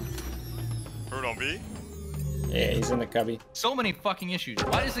 Hurt on B? Yeah, he's in the cubby. So many fucking issues.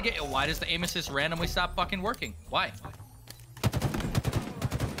 Why does the aim assist randomly stop fucking working? Why?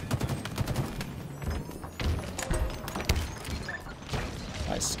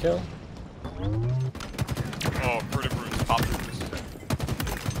 Nice kill. Oh, pretty bruise. Pop bruise.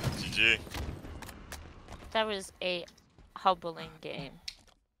 GG. That was a humbling game.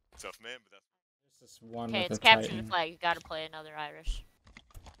 Tough man, but that's... This is one Okay, with it's a capture Titan. the flag. You gotta play another Irish.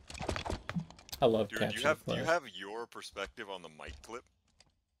 I love Dude, capture do the you flag. have your perspective on the mic clip?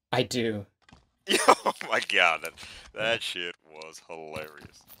 I do. Oh my god, that shit was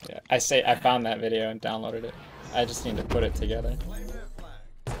hilarious. Yeah, I found that video and downloaded it. I just need to put it together.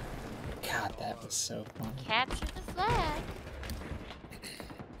 God, that was so fun. Capture the flag.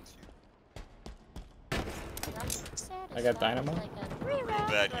 I got dynamo. Like a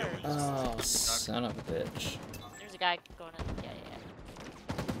 3-round Bad burst. yellow. Oh, son of a bitch. There's a guy going in. Yeah.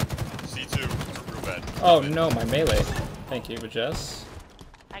 C2, real bad. Oh no, my melee. Thank you, Jess.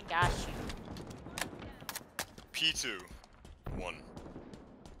 I got you. P2, 1.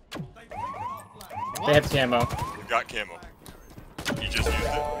 They have camo. Got camo. He just used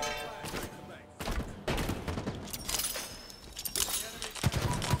it.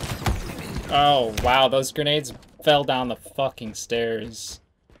 Oh wow, those grenades fell down the fucking stairs.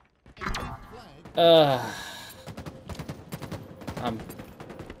 I'll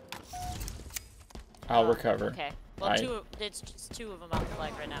recover. Okay. Well, it's just 2 of them on the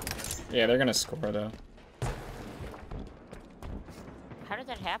flag right now. Yeah, they're gonna score though. How did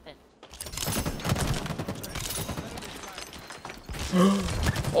that happen?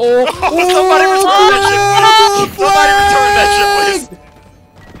 Oh! Somebody return that shit, please!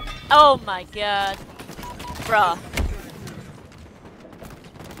 Oh my god. Bruh.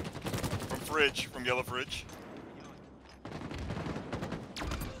 From yellow fridge.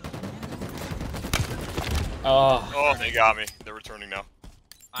 Oh, they got me. They're returning now.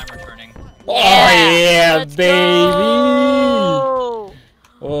 I'm returning. Oh yeah, let's baby! Go!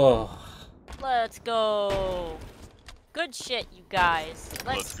 Oh. Let's go. Good shit, you guys.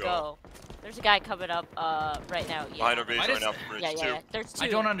 Let's go. There's a guy coming up right now. Yeah. Behind our base right now, fridge Yeah. 2. There's 2. I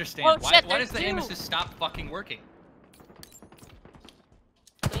don't understand. Oh, why shit, why does there's the aim 2. assist stop fucking working?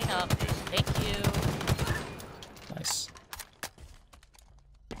 Clean up. Thank you. Nice.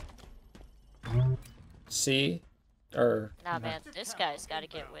 C? Or... Nah, man. This guy's gotta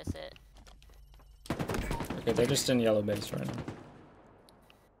get with it. Okay, they're just in yellow base right now.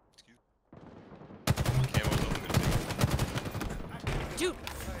 Dude,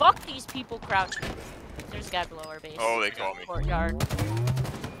 fuck these people crouching. There's a guy below our base. Oh, they caught me. Courtyard.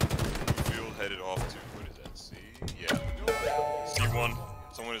 Field headed off to, what is that, C? Yeah. C1.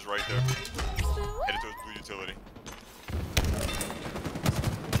 Someone is right there. Headed towards blue utility.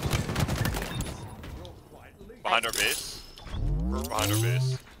 Behind our base. Or behind our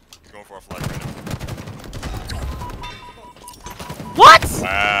base. He's going for our flag right now. What?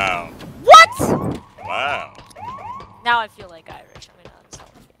 Wow. What? Wow. Now I feel like Irish. I'm gonna unsell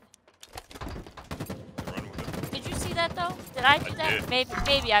here. They're running with it. Did you see that though? Did I do I that? did.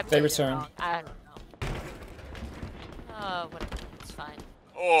 Maybe I played it returned. wrong. I don't know. Oh, whatever. It's fine.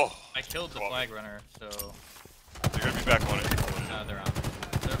 Oh. I killed the flag runner, so They're gonna be back on it. they're on.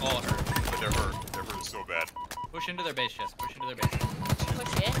 They're all hurt. But they're hurt. They're hurt so bad. Push into their base, Jess. Push into their base.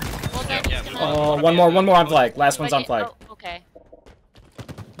 Push it. Well, then Yeah, he's yeah, gonna... Oh, one more on flag. Last one's on flag. Oh, okay.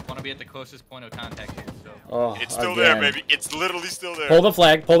 Want to be at the closest point of contact here, so. Oh, It's still again. there, baby. It's literally still there. Pull the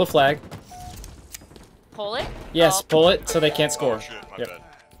flag, pull the flag. Pull it? Yes, Oh. pull it so they can't Oh score. shit, my Yep. bad.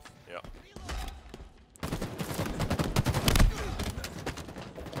 Yeah.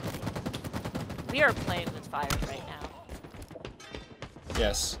 We are playing with fire right now.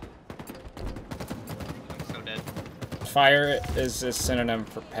 Yes. I'm so dead. Fire is a synonym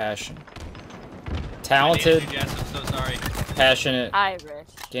for passion. Talented, I needed you, Jess. I'm so sorry. passionate Irish.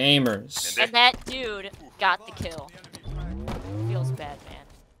 gamers. And that dude got the kill. Feels bad, man.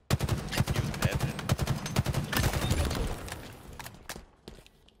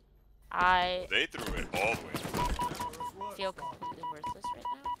 I They threw it all the way. feel completely worthless right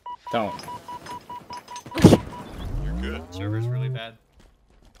now. Don't. good. Server's really bad.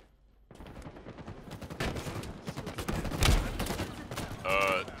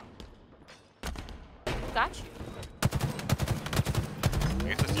 Got you. I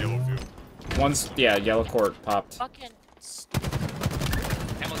guess that's yellow field. One's, yeah, yellow court popped. Fucking.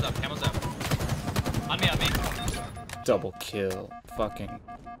 Camel's up, camel's up. On me, on me. Double kill. Fucking.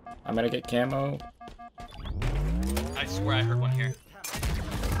 I'm gonna get camo. I swear I heard one here.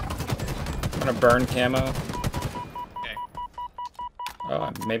 I'm gonna burn camo. Okay.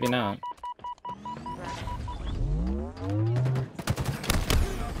 Oh, maybe not.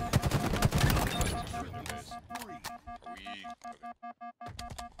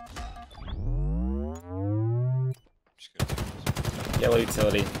 Yellow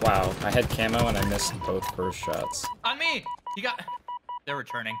utility. Wow, I had camo and I missed both first shots. On me! You got... They're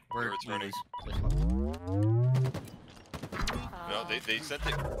returning. They're returning. This one. No, they sent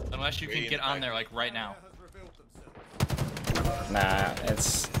it. Unless you can get on there, like, right now. Nah,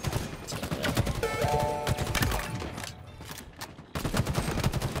 it's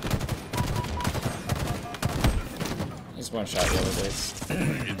he's one shot yellow base.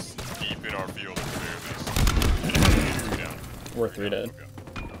 It's deep in our field. Down. We're 3 dead. Okay.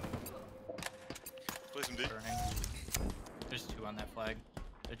 Play some D. Turning. There's 2 on that flag.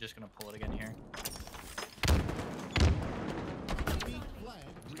 They're just gonna pull it again here.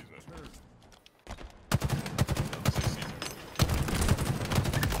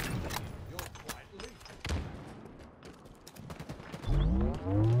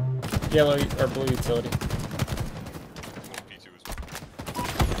 Yellow or blue utility. P2 as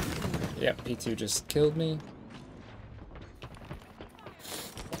well. Yeah, P2 just killed me.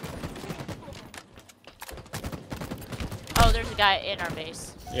 Oh, there's a guy in our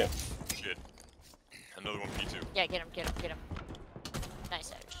base. Yep. Shit. Another one P2. Yeah, get him, get him, get him.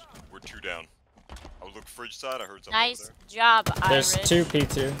 Nice edge. We're 2 down. I would look fridge side. I heard something Nice over job, There's Irish. 2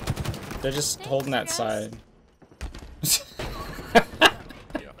 P2. They're just Thanks, holding that Jess. side.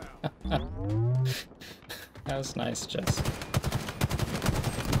 That was nice, Jess.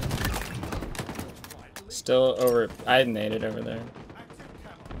 Still over. I naded over there.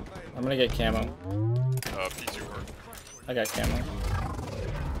 I'm gonna get camo. P2 work. I got camo.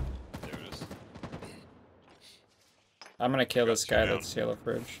 There it is. I'm gonna kill this guy down. that's yellow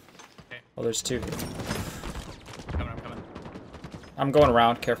fridge. Okay. Oh, there's 2 here. I'm coming. I'm going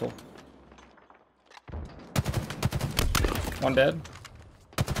around. Careful. 1 dead.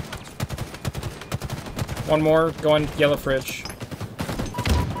 1 more going yellow fridge.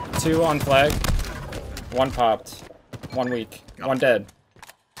 2 on flag. 1 popped. 1 weak. 1 dead.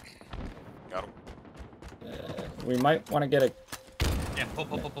 Got him. We might want to get a Yeah, pull,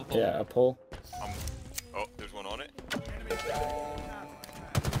 pull, pull, pull, pull. yeah, a pull. Oh, there's one on it.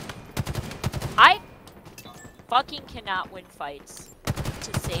 I fucking cannot win fights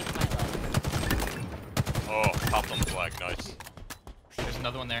to save my life. Oh, popped on the flag. Nice. There's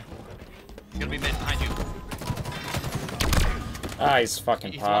another one there. He's gonna be mid behind you. Ah, he's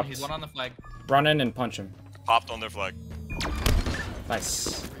fucking popped. He's one on the flag. Run in and punch him. Popped on their flag.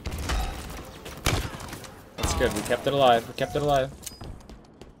 Nice. That's good. We kept it alive. We kept it alive.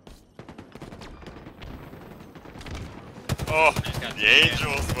 Oh, just got the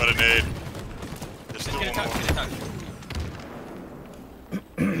Angels. What a nade. There's still Get a one touch, more. get a touch.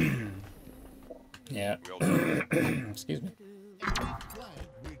 Yeah. We all done. Excuse me.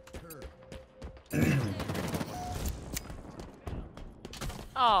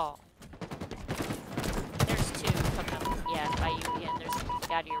 Oh. There's 2 coming up. Yeah, by you again. There's a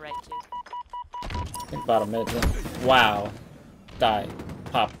guy to your right, too. I think bottom mid. Yeah. Wow. Die.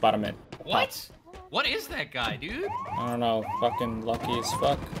 Pop. Bottom mid. Pop. What? What is that guy, dude? I don't know. Fucking lucky as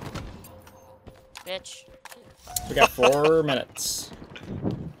fuck. Bitch. We got 4 minutes.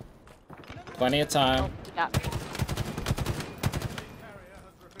 Plenty of Oh, time. he got me.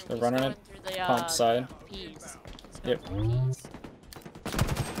 They're He's running going it. through the, Pump side. Peas. He's going Yep. through peas.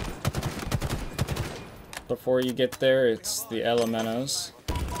 Before you get there, it's the Elementos.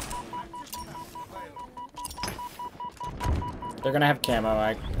 They're gonna have camo.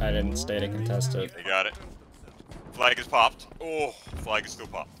 I didn't stay to contest it. They got it. Flag is popped. Oh, flag is still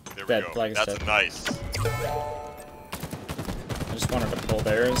popped. There we Dead, go. flag is That's dead. nice. I just wanted to pull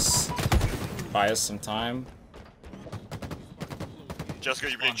theirs. Buy us some time.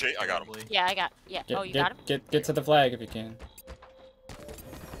 Jessica, you being chased? I got him. Yeah, I got. Yeah. Get, Oh, you get, got him? Get to the flag if you can.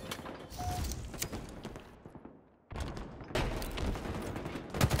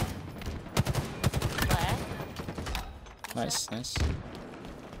 Flag. Nice, nice.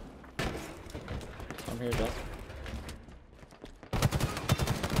 I'm here, Jeff.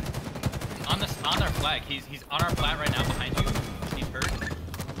 on our flag. He's on our flag right now behind you. He's hurt.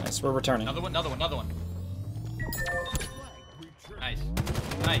 Nice, we're returning. Another one. Nice.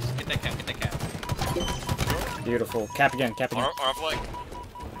 Nice. Get that cap. Beautiful. Cap again. On our flag.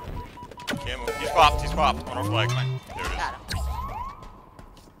 Camo. He's popped. On our flag. There it is. Got him.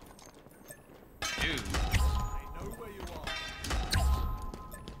 Dude.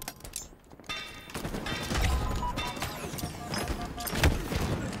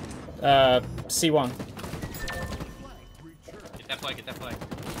 C1. Get that flag.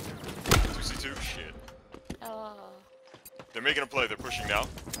 2C2? Shit. Oh. They're making a play. They're pushing now.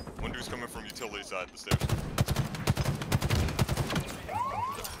 One dude's coming from utility side of the stairs.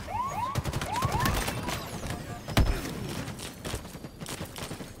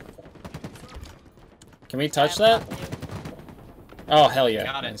 Can we touch that? Oh, hell yeah.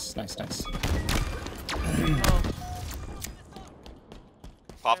 Got it. Nice. Oh.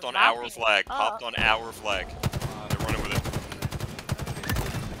 Popped on They're our rocking. flag. Oh. Popped on our flag. They're running with it.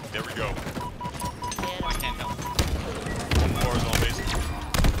 There we go. Yeah. I can't help. One more is on base.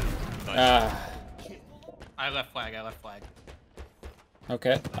 Nice. I left flag.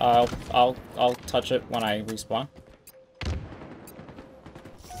 Okay. I'll touch it when I respawn.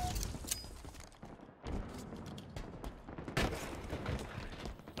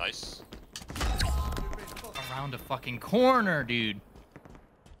 Nice. Around a fucking corner, dude.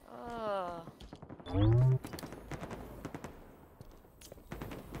 Oh.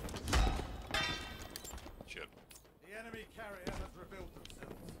 Shit. The enemy carrier has revealed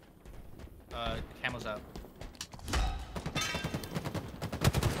themselves. Camo's out.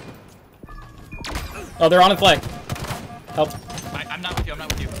 Oh, they're on the flag. Help. I'm not with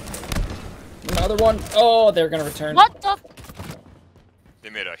you. Another one. Oh, they're gonna return. What the? They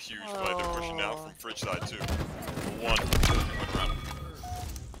made a huge play. They're pushing now from fridge side too. One round.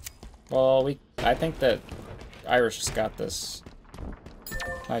 Well, I think that Irish just got this.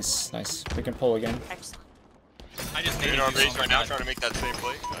 Nice. We can pull again. Excellent. I just They're needed in our you base so right now bad. trying to make that same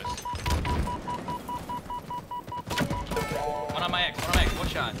play. Nice. One on my X. One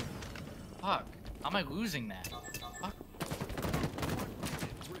shot. Fuck. How am I losing that? Fuck.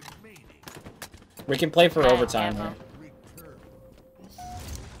 We can play for Yeah, overtime ammo. here.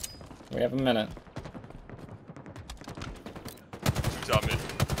 We have a minute. Two top mid.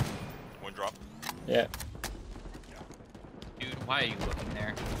 One drop. Yeah. Dude, why are you looking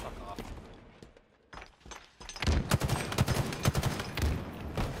there? Fuck off.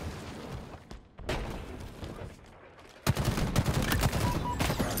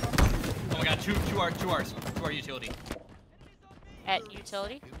 Oh my god, two our utility. At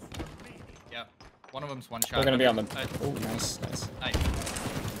utility? Yep. One of them's one shot. We're gonna be on them. Uh, Oh, nice. nice.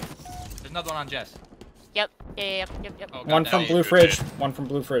 There's another one on Jess. Yep. Yep. Oh, One God, from that blue is fridge. good. One from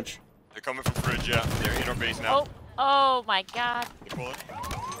blue fridge. They're coming from fridge, yeah. They're in our base now. Oh my god. They're pulling.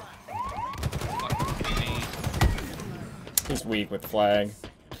 Fucking kidding me. He's weak with flag.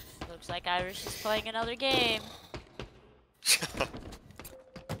 Looks like Irish is playing another game.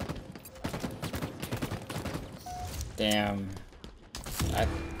 Damn.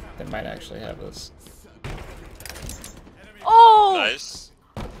 They might actually have this. Oh! Nice.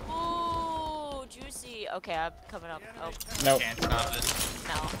 Ooh, juicy. Okay, I'm coming up. Oh, Nope. Can't stop this.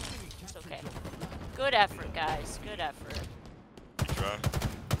 no. It's okay. Good effort, guys. Good effort. Good try.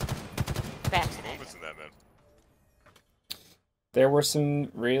 Back to Moments in that, man. There were some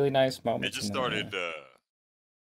really nice It moments. just in there, started, man.